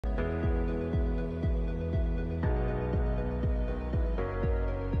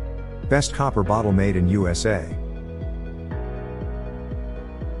Best copper bottle made in USA.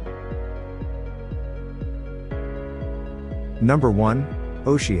 Number 1.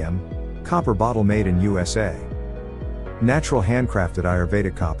 Ocean, copper bottle made in USA. Natural handcrafted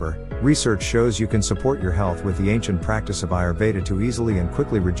Ayurvedic copper. Research shows you can support your health with the ancient practice of Ayurveda to easily and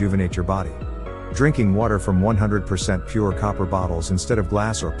quickly rejuvenate your body. Drinking water from 100% pure copper bottles instead of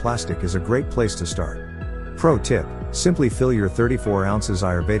glass or plastic is a great place to start. Pro tip: simply fill your 34 ounces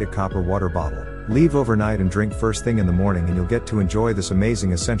Ayurvedic copper water bottle, leave overnight and drink first thing in the morning, and you'll get to enjoy this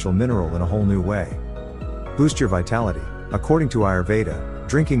amazing essential mineral in a whole new way. Boost your vitality. According to Ayurveda,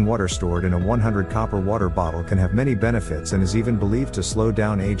 drinking water stored in a 100 copper water bottle can have many benefits and is even believed to slow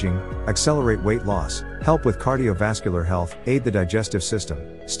down aging, accelerate weight loss, help with cardiovascular health, aid the digestive system,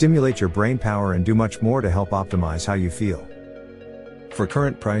 stimulate your brain power, and do much more to help optimize how you feel. For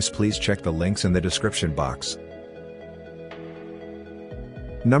current price, please check the links in the description box.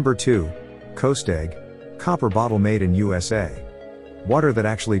 Number 2. Coast Egg, copper bottle made in USA. Water that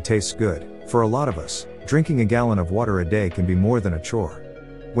actually tastes good. For a lot of us, drinking a gallon of water a day can be more than a chore.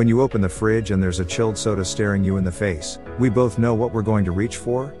 When you open the fridge and there's a chilled soda staring you in the face, we both know what we're going to reach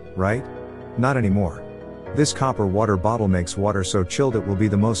for, right? Not anymore. This copper water bottle makes water so chilled it will be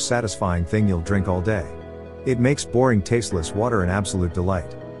the most satisfying thing you'll drink all day. It makes boring, tasteless water an absolute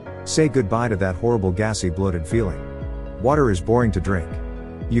delight. Say goodbye to that horrible gassy, bloated feeling. Water is boring to drink.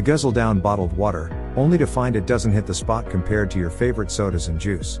 You guzzle down bottled water, only to find it doesn't hit the spot compared to your favorite sodas and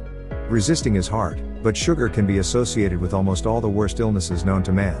juice. Resisting is hard, but sugar can be associated with almost all the worst illnesses known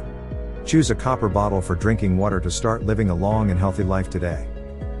to man. Choose a copper bottle for drinking water to start living a long and healthy life today.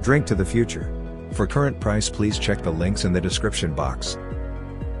 Drink to the future. For current price, please check the links in the description box.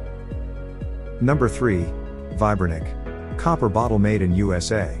 Number 3. Vibranic, copper bottle made in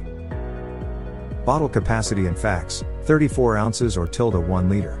USA. Bottle capacity and facts: 34 ounces or ~1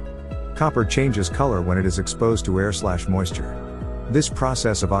 liter. Copper changes color when it is exposed to air/moisture. This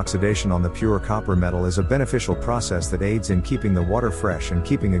process of oxidation on the pure copper metal is a beneficial process that aids in keeping the water fresh and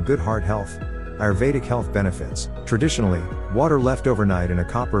keeping a good heart health. Ayurvedic health benefits: traditionally, water left overnight in a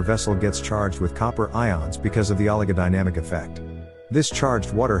copper vessel gets charged with copper ions because of the oligodynamic effect. This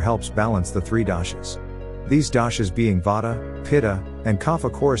charged water helps balance the 3 doshas. These doshas being Vata, Pitta, and Kapha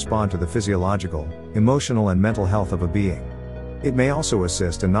correspond to the physiological, emotional and mental health of a being. It may also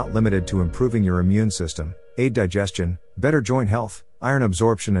assist and not limited to improving your immune system, aid digestion, better joint health, iron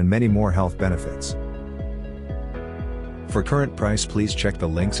absorption and many more health benefits. For current price, please check the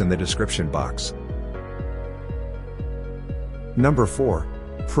links in the description box. Number 4.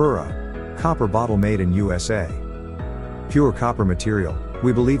 Prura, copper bottle made in USA. Pure copper material.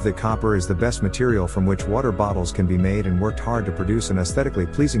 We believe that copper is the best material from which water bottles can be made, and worked hard to produce an aesthetically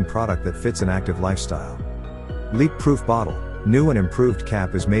pleasing product that fits an active lifestyle. Leak-proof bottle. New and improved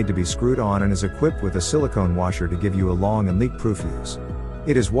cap is made to be screwed on and is equipped with a silicone washer to give you a long and leak-proof use.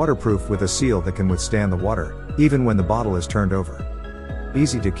 It is waterproof with a seal that can withstand the water, even when the bottle is turned over.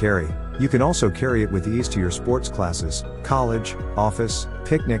 Easy to carry. You can also carry it with ease to your sports classes, college, office,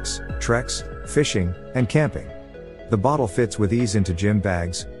 picnics, treks, fishing, and camping. The bottle fits with ease into gym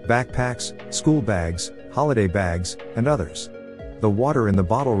bags, backpacks, school bags, holiday bags, and others. The water in the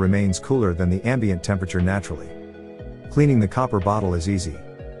bottle remains cooler than the ambient temperature naturally. Cleaning the copper bottle is easy.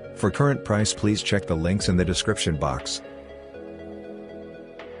 For current price, please check the links in the description box.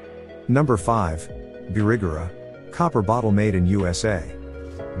 Number 5. Birigura, copper bottle made in USA.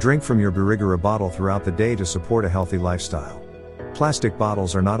 Drink from your Birigura bottle throughout the day to support a healthy lifestyle. Plastic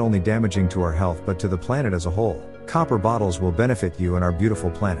bottles are not only damaging to our health but to the planet as a whole. Copper bottles will benefit you and our beautiful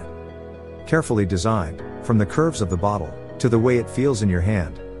planet. Carefully designed, from the curves of the bottle, to the way it feels in your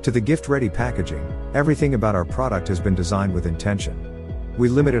hand, to the gift-ready packaging, everything about our product has been designed with intention. We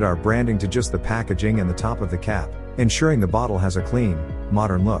limited our branding to just the packaging and the top of the cap, ensuring the bottle has a clean,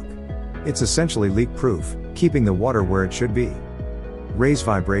 modern look. It's essentially leak-proof, keeping the water where it should be. Raise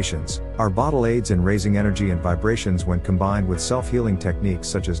vibrations. Our bottle aids in raising energy and vibrations when combined with self-healing techniques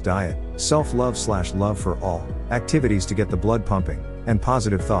such as diet, self-love/love for all, activities to get the blood pumping, and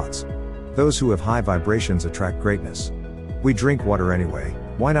positive thoughts. Those who have high vibrations attract greatness. We drink water anyway,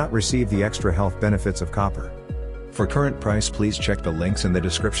 why not receive the extra health benefits of copper? For current price, please check the links in the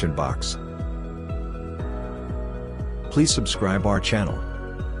description box. Please subscribe our channel.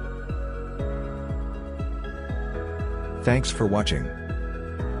 Thanks for watching.